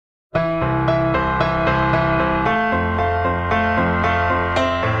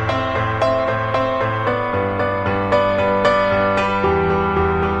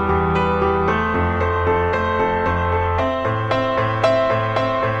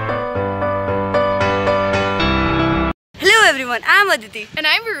everyone, I'm Aditi. And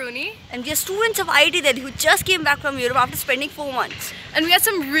I'm Varuni. And we are students of IIT Delhi who just came back from Europe after spending 4 months. And we had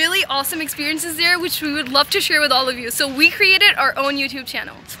some really awesome experiences there which we would love to share with all of you. So we created our own YouTube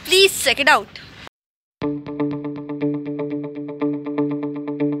channel. So please check it out.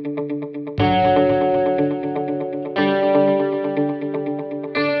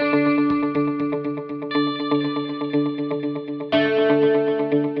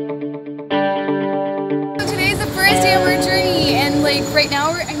 Right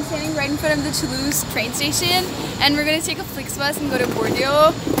now I'm standing right in front of the Toulouse train station and we're going to take a Flixbus and go to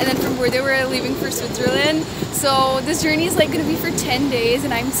Bordeaux, and then from Bordeaux we're leaving for Switzerland. So this journey is like going to be for 10 days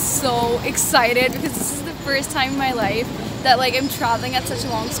and I'm so excited because this is the first time in my life that like I'm traveling at such a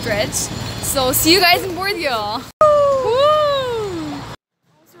long stretch. So see you guys in Bordeaux! Woo!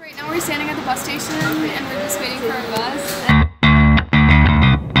 So right now we're standing at the bus station and we're just waiting for our bus.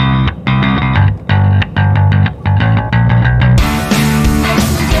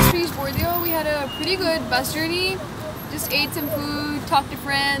 Pretty good bus journey. Just ate some food, talked to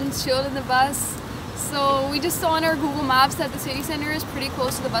friends, chilled in the bus. So we just saw on our Google Maps that the city center is pretty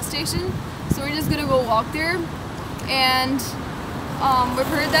close to the bus station. So we're just gonna go walk there. And we've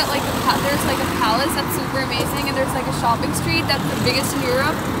heard that like there's like a palace that's super amazing, and there's like a shopping street that's the biggest in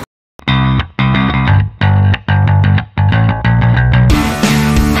Europe. We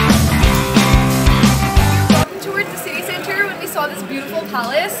were walking towards the city center when we saw this beautiful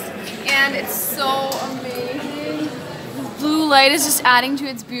palace. And it's so amazing. The blue light is just adding to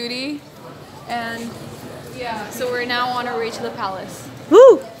its beauty. And yeah, so we're now on our way to the palace.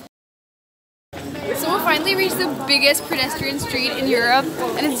 Woo! So we finally reached the biggest pedestrian street in Europe,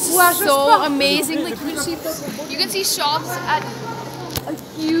 and it's just so amazing. Like you can see shops at a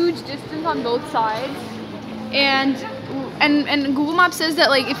huge distance on both sides. And Google Maps says that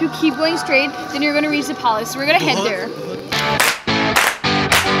like if you keep going straight, then you're gonna reach the palace. So we're gonna head there.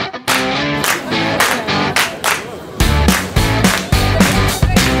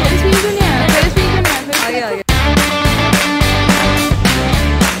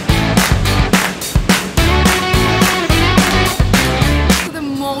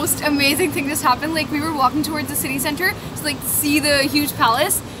 Amazing thing just happened. Like we were walking towards the city center to like see the huge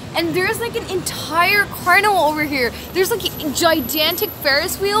palace, and there's like an entire carnival over here. There's like a gigantic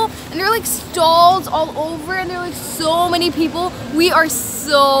Ferris wheel, and there are like stalls all over, and there are like so many people. We are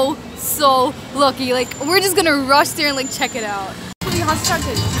so lucky. Like we're just gonna rush there and like check it out.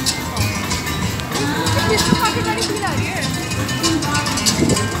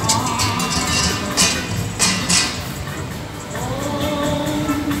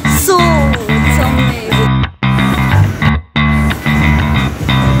 So it's amazing.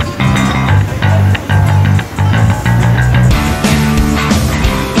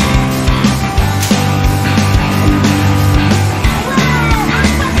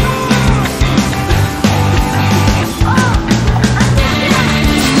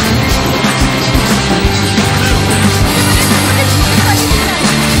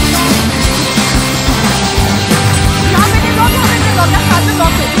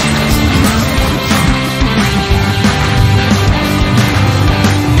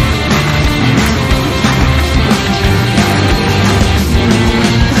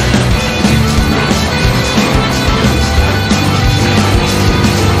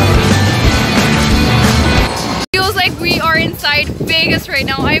 Vegas right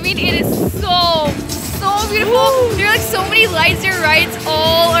now. I mean, it is so beautiful. Woo! There are like so many lights and rides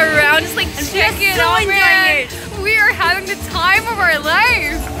all around. Just like check it out, man. We are having the time of our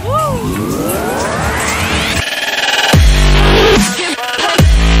lives. Woo!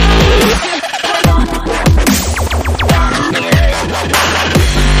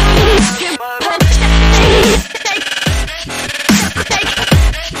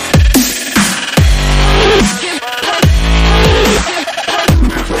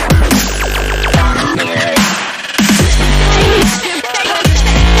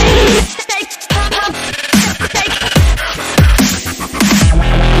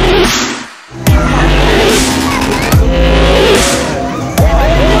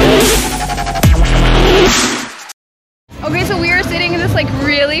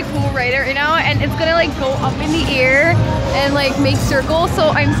 Really cool ride right now, and it's gonna like go up in the air and like make circles.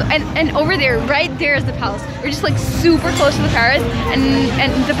 So and over there, right there is the palace. We're just like super close to the palace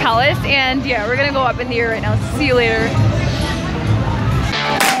and the palace, and yeah, we're gonna go up in the air right now. See you later.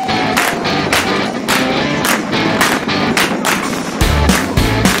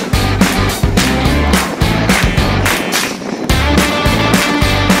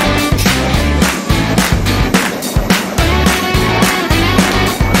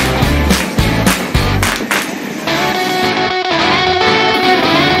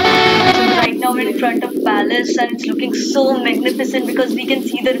 in front of palace and it's looking so magnificent because we can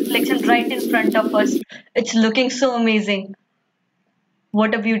see the reflection right in front of us. It's looking so amazing.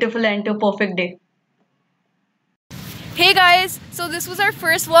 What a beautiful end to a perfect day. Hey guys, so this was our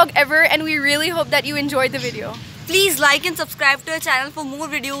first vlog ever and we really hope that you enjoyed the video. Please like and subscribe to our channel for more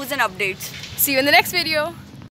videos and updates. See you in the next video.